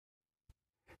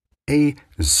A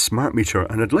smart meter,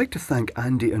 and I'd like to thank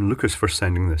Andy and Lucas for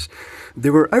sending this. They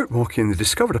were out walking and they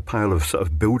discovered a pile of sort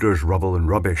of builders' rubble and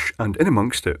rubbish, and in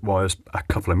amongst it was a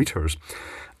couple of meters.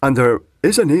 And there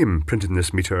is a name printed in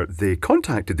this meter. They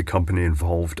contacted the company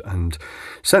involved and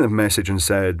sent them a message and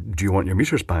said, do you want your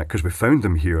meters back? Because we found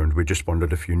them here and we just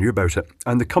wondered if you knew about it.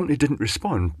 And the company didn't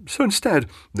respond. So instead,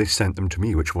 they sent them to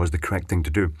me, which was the correct thing to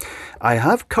do. I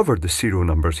have covered the serial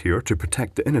numbers here to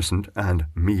protect the innocent and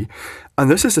me.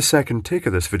 And this is the second take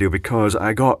of this video because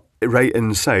I got right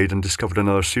inside and discovered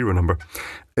another serial number.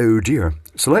 Oh dear.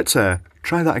 So let's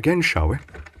try that again, shall we?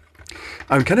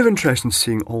 I'm kind of interested in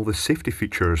seeing all the safety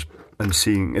features and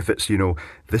seeing if it's,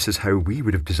 this is how we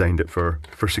would have designed it for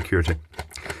security.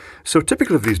 So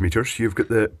typical of these meters, you've got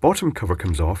the bottom cover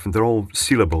comes off and they're all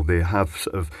sealable. They have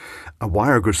sort of a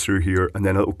wire goes through here and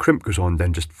then a little crimp goes on,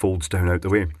 then just folds down out the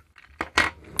way.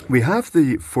 We have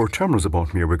the 4 terminals at the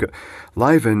bottom here. We've got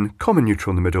live in, common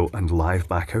neutral in the middle, and live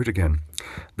back out again.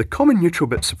 The common neutral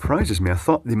bit surprises me. I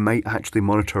thought they might actually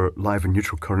monitor live and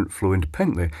neutral current flow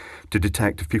independently to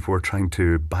detect if people were trying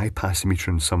to bypass the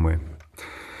meter in some way.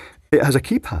 It has a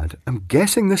keypad. I'm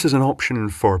guessing this is an option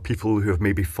for people who have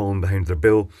maybe fallen behind their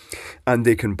bill and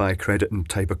they can buy credit and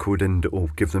type a code in that will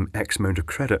give them X amount of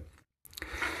credit.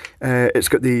 It's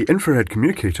got the infrared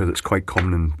communicator that's quite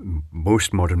common in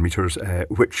most modern meters,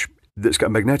 that's got a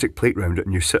magnetic plate around it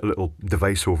and you sit a little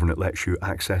device over and it lets you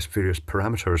access various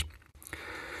parameters.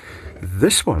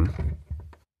 This one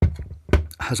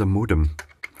has a modem.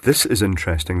 This is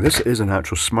interesting. This is an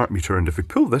actual smart meter, and if we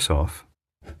pull this off,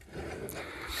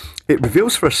 it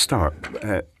reveals for a start,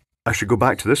 I should go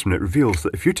back to this one, it reveals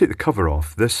that if you take the cover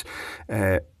off, this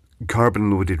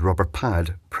carbon-loaded rubber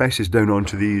pad presses down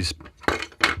onto these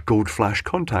gold flash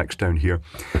contacts down here,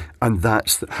 and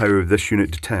that's how this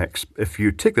unit detects. If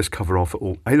you take this cover off, it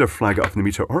will either flag it up in the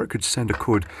meter or it could send a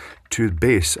code to the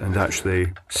base and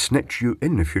actually snitch you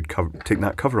in if you'd take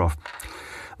that cover off.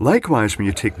 Likewise, when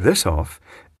you take this off,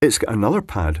 it's got another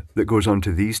pad that goes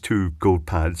onto these 2 gold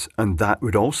pads, and that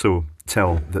would also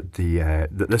tell that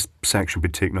that this section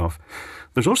would be taken off.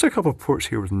 There's also a couple of ports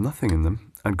here with nothing in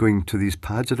them, and going to these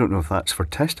pads, I don't know if that's for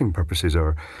testing purposes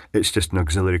or it's just an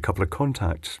auxiliary couple of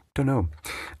contacts. Don't know.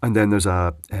 And then there's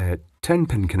a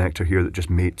 10-pin connector here that just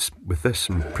mates with this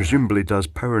and presumably does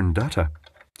power and data.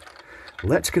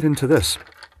 Let's get into this.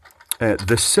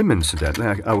 The SIM,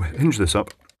 incidentally, I'll hinge this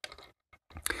up.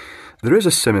 There is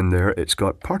a SIM in there. It's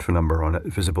got part of a number on it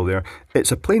visible there.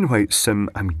 It's a plain white SIM.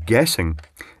 I'm guessing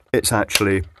it's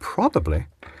actually probably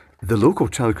the local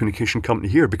telecommunication company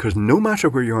here, because no matter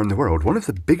where you are in the world, one of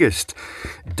the biggest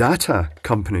data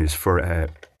companies for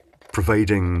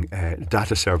providing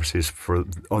data services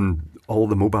on all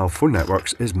the mobile phone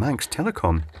networks is Manx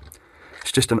Telecom.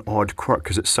 It's just an odd quirk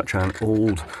because it's such an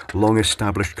old,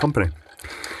 long-established company.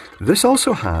 This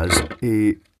also has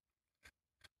a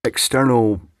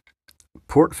external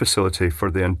port facility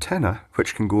for the antenna,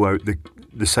 which can go out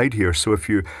the side here. So if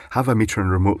you have a meter in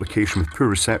a remote location with poor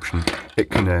reception, it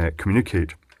can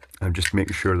communicate. I'm just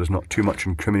making sure there's not too much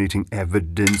incriminating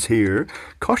evidence here.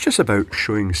 Cautious about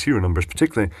showing serial numbers,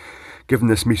 particularly given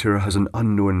this meter has an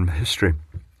unknown history.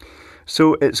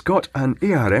 So it's got an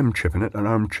ARM chip in it, an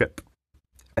ARM chip.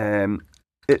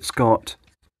 It's got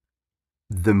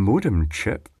the modem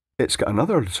chip. It's got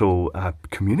another little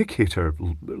communicator,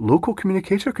 local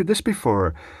communicator. Could this be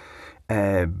for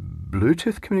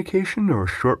Bluetooth communication or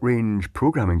short-range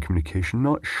programming communication?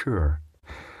 Not sure.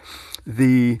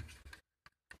 The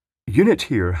unit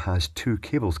here has 2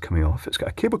 cables coming off. It's got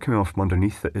a cable coming off from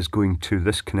underneath that is going to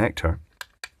this connector.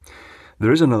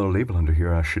 There is another label under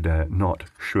here. I should not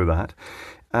show that.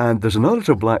 And there's another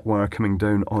little black wire coming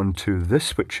down onto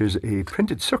this, which is a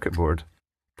printed circuit board.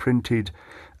 Printed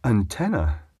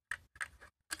antenna.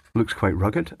 Looks quite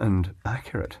rugged and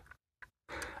accurate.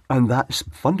 And that's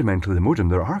fundamentally the modem.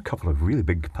 There are a couple of really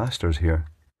big capacitors here.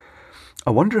 I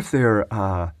wonder if they're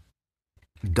a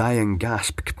dying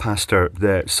gasp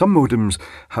capacitor. Some modems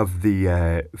have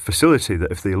the facility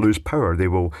that if they lose power, they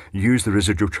will use the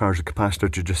residual charge of the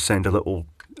capacitor to just send a little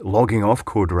logging off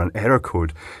code or an error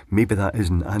code. Maybe that is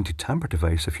an anti-tamper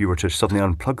device. If you were to suddenly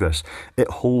unplug this, it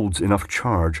holds enough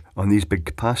charge on these big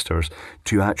capacitors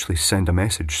to actually send a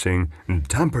message saying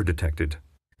tamper detected.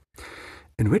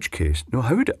 In which case, no,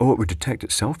 how would it, it would detect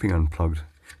itself being unplugged,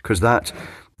 because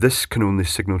this can only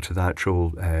signal to the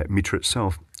actual meter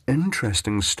itself.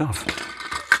 Interesting stuff.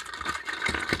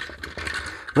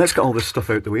 Let's get all this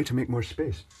stuff out the way to make more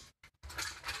space.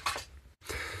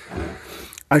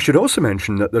 I should also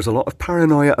mention that there's a lot of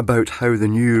paranoia about how the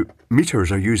new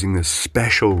meters are using this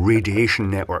special radiation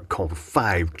network called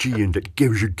 5G and it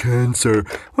gives you cancer.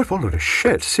 What a load of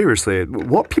shit, seriously.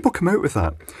 What people come out with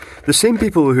that? The same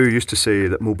people who used to say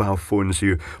that mobile phones,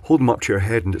 you hold them up to your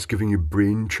head and it's giving you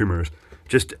brain tumours.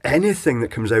 Just anything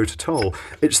that comes out at all.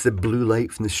 It's the blue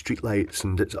light from the street lights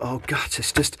and it's, oh God,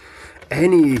 it's just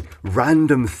any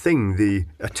random thing. The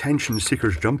attention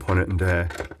seekers jump on it and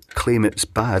claim it's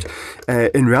bad.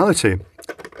 In reality,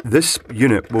 this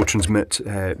unit will transmit,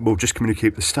 will just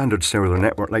communicate the standard cellular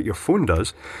network like your phone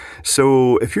does.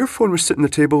 So if your phone was sitting on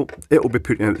the table, it will be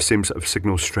putting out the same sort of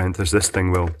signal strength as this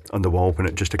thing will on the wall when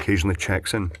it just occasionally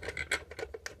checks in.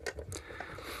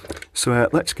 So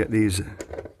let's get these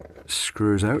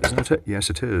screws out. Is that it? Yes,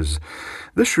 it is.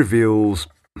 This reveals,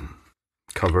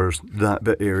 covers that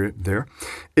bit area there.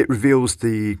 It reveals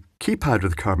the keypad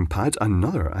with the carbon pads,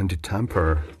 another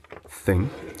anti-tamper thing.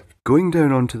 Going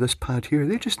down onto this pad here, are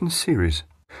they just in series?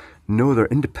 No, they're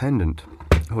independent.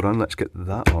 Hold on, let's get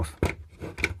that off.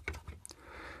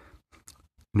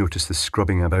 Notice the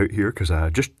scrubbing about here because I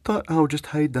just thought I'll just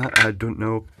hide that. I don't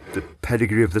know the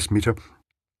pedigree of this meter.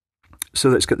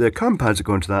 So it's got the carbon pads that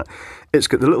go onto that. It's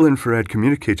got the little infrared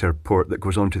communicator port that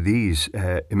goes onto these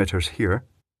emitters here.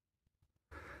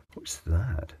 What's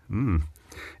that?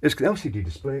 It's got the LCD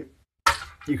display.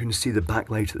 You can see the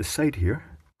backlight at the side here.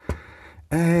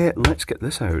 Let's get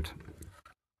this out.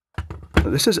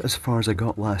 This is as far as I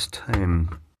got last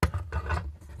time.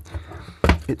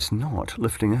 It's not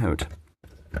lifting out.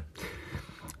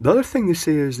 The other thing they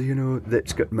say is, you know, that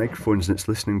it's got microphones and it's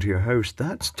listening to your house.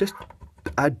 That's just,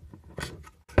 I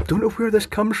don't know where this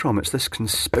comes from. It's this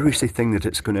conspiracy thing that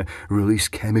it's going to release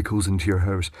chemicals into your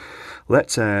house.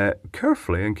 Let's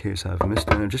carefully, in case I've missed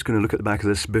it, I'm just going to look at the back of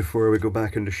this before we go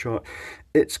back into shot.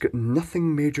 It's got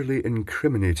nothing majorly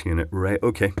incriminating in it, right?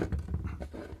 Okay.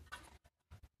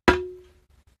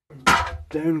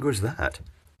 Down goes that.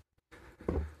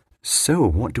 So,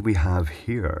 what do we have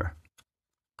here?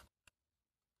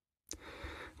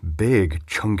 Big,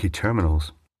 chunky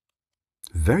terminals.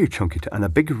 Very chunky, and a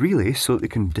big relay so that they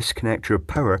can disconnect your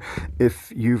power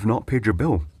if you've not paid your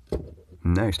bill.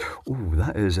 Nice. Oh,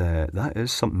 that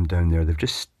is something down there. They've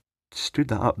just stood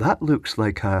that up. That looks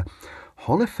like a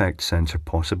Hall effect sensor,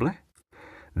 possibly.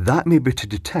 That may be to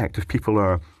detect if people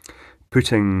are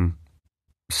putting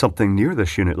something near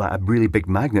this unit, like a really big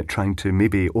magnet trying to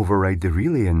maybe override the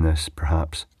relay in this,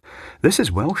 perhaps. This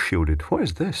is well shielded. What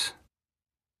is this?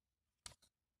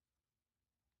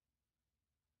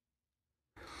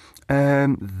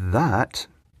 That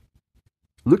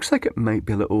looks like it might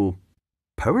be a little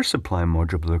power supply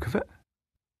module by the look of it.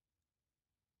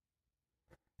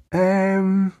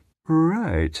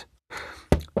 Right.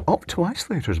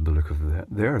 Opto-isolators by the look of it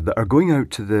there that are going out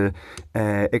to the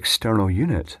external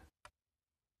unit.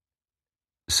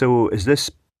 So is this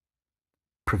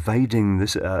providing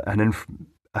this a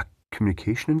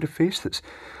communication interface that's,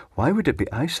 why would it be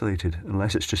isolated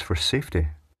unless it's just for safety?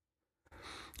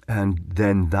 And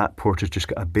then that port has just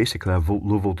got basically a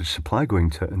low voltage supply going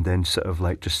to it and then sort of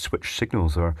like just switch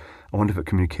signals, or I wonder if it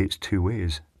communicates two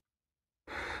ways.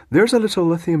 There's a little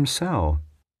lithium cell.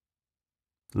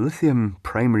 Lithium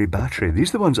primary battery. These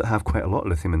are the ones that have quite a lot of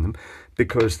lithium in them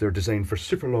because they're designed for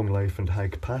super long life and high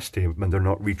capacity and they're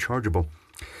not rechargeable.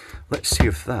 Let's see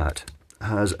if that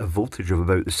has a voltage of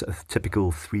about the sort of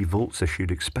typical 3 volts as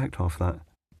you'd expect off that.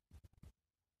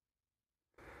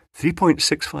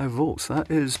 3.65 volts,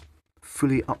 that is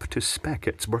fully up to spec,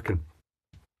 it's working.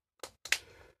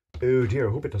 Oh dear,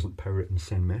 I hope it doesn't power it and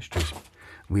send messages.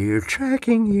 We're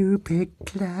tracking you, Big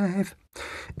Clive.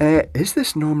 Is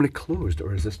this normally closed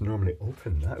or is this normally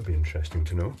open? That would be interesting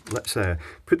to know. Let's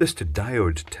put this to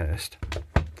diode test.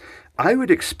 I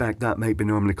would expect that might be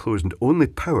normally closed and only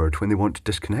powered when they want to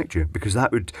disconnect you, because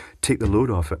that would take the load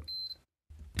off it.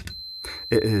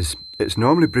 It is. It's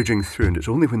normally bridging through, and it's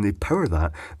only when they power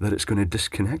that that it's going to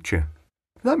disconnect you.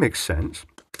 That makes sense.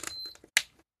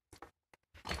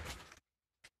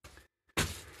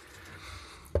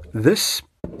 This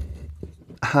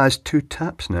has 2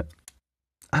 taps in it,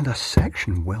 and a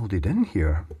section welded in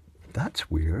here. That's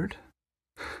weird.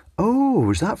 Oh,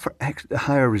 is that for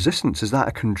higher resistance? Is that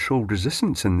a controlled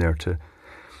resistance in there to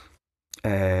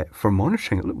for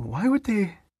monitoring it? Why would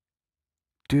they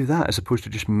do that as opposed to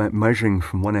just measuring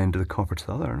from one end of the copper to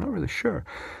the other? I'm not really sure.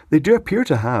 They do appear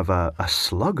to have a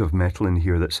slug of metal in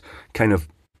here that's kind of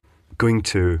going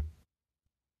to...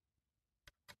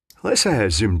 Let's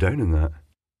zoom down on that.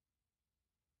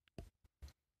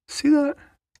 See that?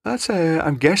 That's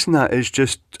I'm guessing that is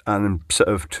just sort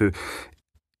of to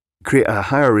create a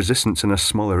higher resistance in a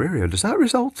smaller area. Does that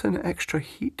result in extra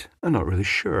heat? I'm not really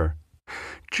sure.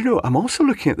 Do you know, I'm also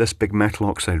looking at this big metal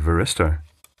oxide varistor.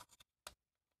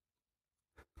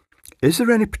 Is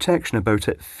there any protection about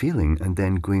it failing and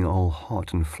then going all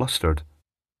hot and flustered?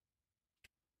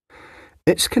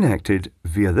 It's connected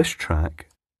via this track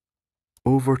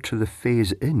over to the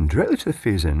phase in, directly to the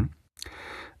phase in,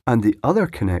 and the other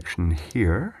connection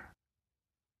here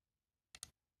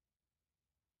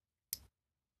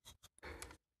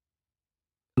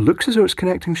looks as though it's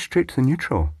connecting straight to the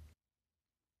neutral.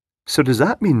 So does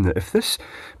that mean that if this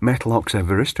metal oxide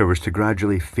varistor was to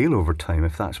gradually fail over time,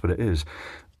 if that's what it is,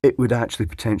 it would actually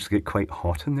potentially get quite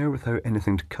hot in there without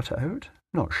anything to cut it out?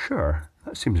 Not sure.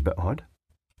 That seems a bit odd.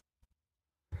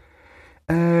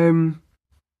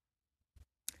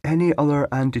 Any other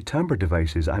anti-tamper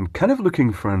devices? I'm kind of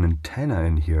looking for an antenna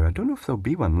in here. I don't know if there'll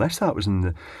be one, unless that was in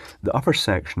the upper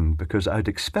section, because I'd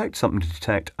expect something to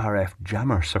detect RF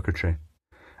jammer circuitry.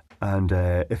 And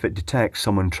if it detects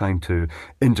someone trying to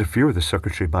interfere with the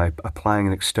circuitry by applying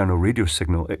an external radio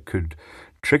signal, it could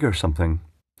trigger something.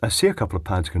 I see a couple of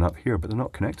pads going up here, but they're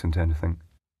not connecting to anything.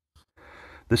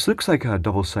 This looks like a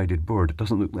double-sided board. It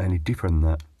doesn't look any deeper than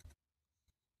that.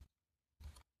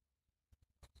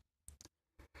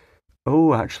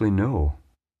 Oh, actually, no.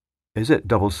 Is it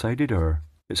double-sided, or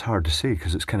it's hard to see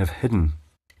because it's kind of hidden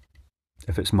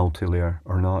if it's multi-layer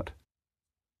or not.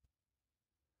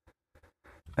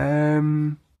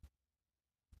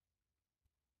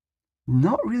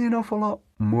 Not really an awful lot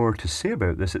more to say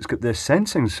about this. It's got the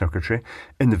sensing circuitry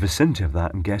in the vicinity of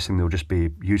that. I'm guessing they'll just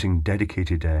be using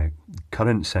dedicated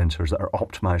current sensors that are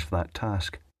optimized for that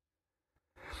task.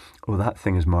 Oh, that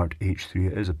thing is marked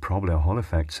H3. It is probably a Hall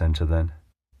effect sensor then.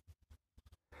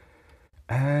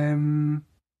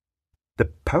 The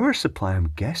power supply,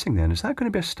 I'm guessing then, is that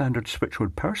going to be a standard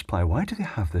switchboard power supply? Why do they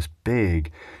have this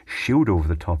big shield over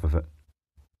the top of it?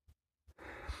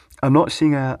 I'm not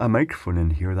seeing a microphone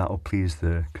in here. That'll please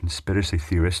the conspiracy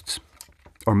theorists.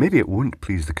 Or maybe it won't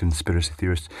please the conspiracy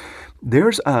theorists.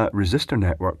 There's a resistor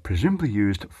network, presumably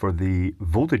used for the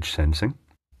voltage sensing,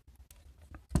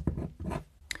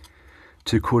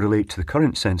 to correlate to the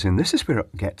current sensing. This is where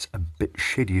it gets a bit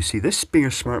shady. You see, this being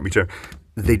a smart meter,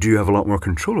 they do have a lot more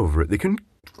control over it. They can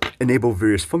enable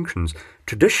various functions.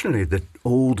 Traditionally, the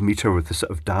old meter with the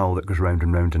sort of dial that goes round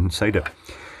and round inside it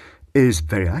is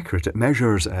very accurate. It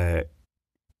measures the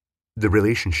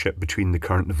relationship between the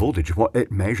current and the voltage. What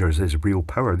it measures is real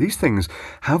power. These things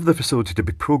have the facility to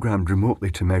be programmed remotely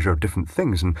to measure different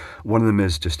things, and one of them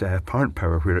is just apparent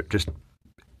power, where it just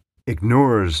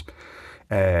ignores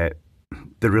the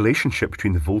relationship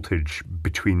between the voltage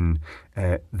between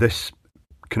this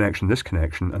connection,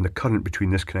 and the current between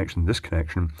this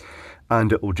connection,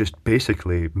 and it will just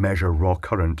basically measure raw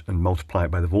current and multiply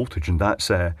it by the voltage, and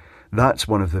that's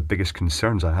one of the biggest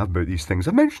concerns I have about these things.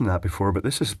 I've mentioned that before, but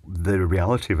this is the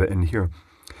reality of it in here.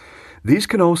 These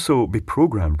can also be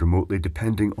programmed remotely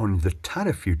depending on the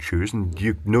tariff you choose, and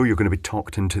you know you're going to be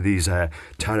talked into these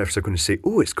tariffs. Are going to say,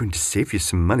 oh, it's going to save you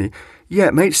some money. Yeah,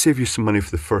 it might save you some money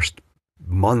for the first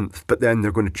month, but then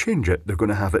they're going to change it. They're going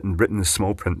to have it written in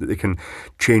small print that they can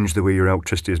change the way your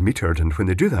electricity is metered, and when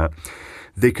they do that,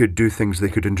 they could do things. They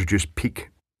could introduce peak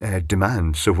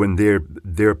demand. So when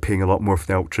they're paying a lot more for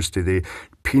the electricity, they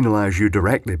penalise you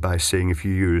directly by saying if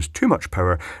you use too much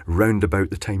power round about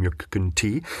the time you're cooking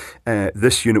tea,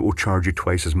 this unit will charge you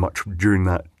twice as much during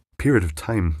that period of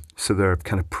time. So they're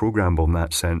kind of programmable in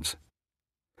that sense.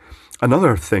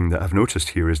 Another thing that I've noticed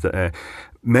here is that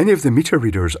many of the meter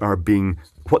readers are being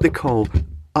what they call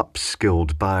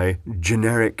upskilled by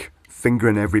generic finger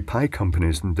in every pie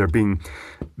companies, and they're being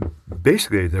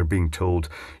told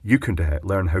you can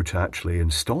learn how to actually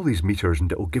install these meters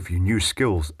and it will give you new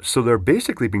skills. So they're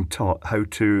basically being taught how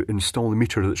to install the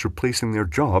meter that's replacing their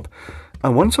job,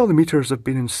 and once all the meters have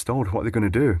been installed, what are they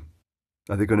going to do?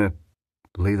 Are they going to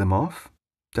lay them off?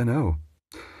 Don't know.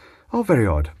 All very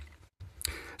odd.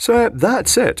 So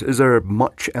that's it. Is there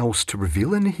much else to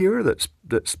reveal in here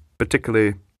that's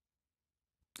particularly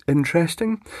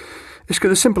interesting? It's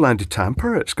got a simple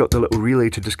anti-tamper. It's got the little relay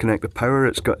to disconnect the power.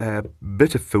 It's got a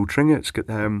bit of filtering. It's got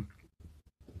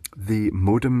the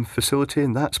modem facility,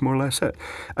 and that's more or less it.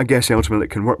 I guess ultimately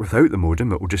it can work without the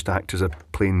modem. It will just act as a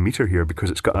plain meter here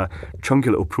because it's got a chunky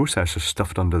little processor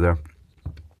stuffed under there.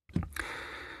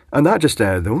 And that just,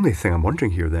 the only thing I'm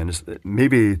wondering here then is that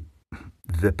maybe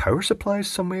the power supply is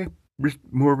some way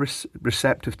more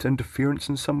receptive to interference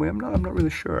in some way. I'm not really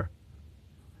sure.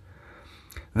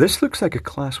 This looks like a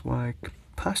Class Y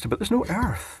capacitor, but there's no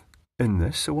earth in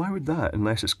this, so why would that,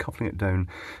 unless it's coupling it down,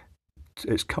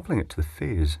 it's coupling it to the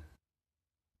phase.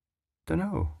 Don't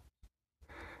know.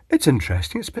 It's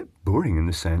interesting. It's a bit boring in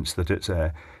the sense that it's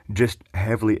just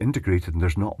heavily integrated and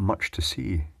there's not much to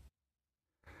see.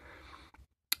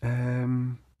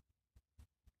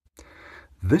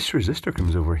 This resistor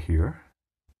comes over here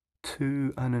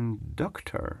to an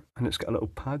inductor, and it's got a little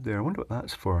pad there. I wonder what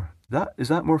that's for. Is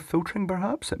that more filtering,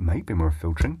 perhaps? It might be more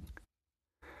filtering.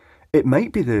 It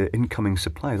might be the incoming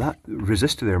supply. That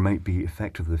resistor there might be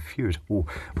effectively the fuse. Oh,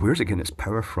 where's it getting its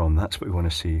power from? That's what we want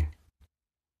to see.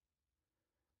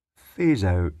 Phase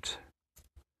out.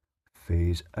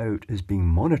 Phase out is being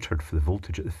monitored for the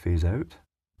voltage at the phase out,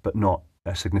 but not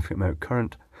a significant amount of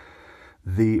current.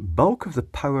 The bulk of the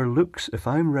power looks, if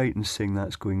I'm right in saying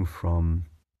that's going from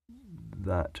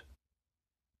that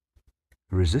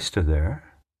resistor there,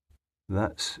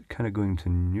 that's kind of going to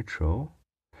neutral.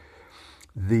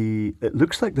 It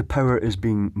looks like the power is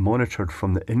being monitored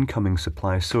from the incoming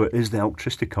supply, so it is the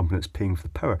electricity company that's paying for the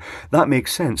power. That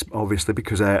makes sense, obviously,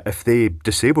 because if they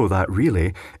disable that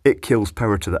relay, it kills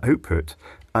power to the output,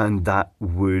 and that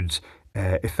would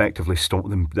effectively stop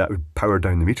them. That would power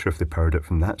down the meter if they powered it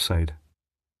from that side.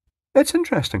 It's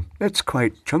interesting. It's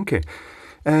quite chunky.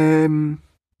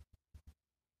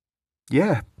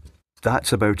 Yeah,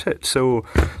 that's about it. So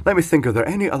let me think, are there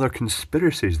any other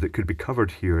conspiracies that could be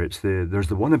covered here? There's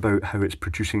the one about how it's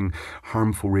producing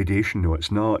harmful radiation. No,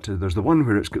 it's not. There's the one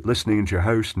where it's listening into your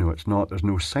house. No, it's not. There's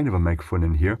no sign of a microphone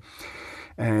in here.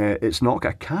 It's not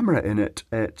got a camera in it.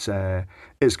 It's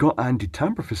got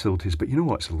anti-tamper facilities, but you know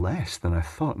what? It's less than I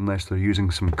thought, unless they're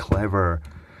using some clever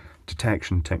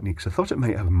detection techniques. I thought it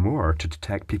might have more to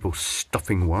detect people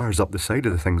stuffing wires up the side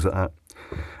of the things like that.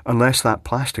 Unless that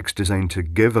plastic's designed to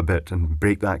give a bit and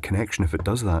break that connection if it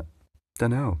does that.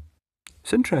 Dunno.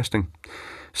 It's interesting.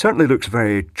 Certainly looks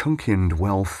very chunky and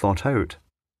well thought out.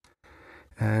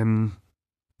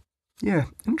 Yeah,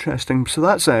 interesting. So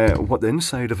that's what the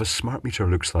inside of a smart meter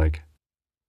looks like.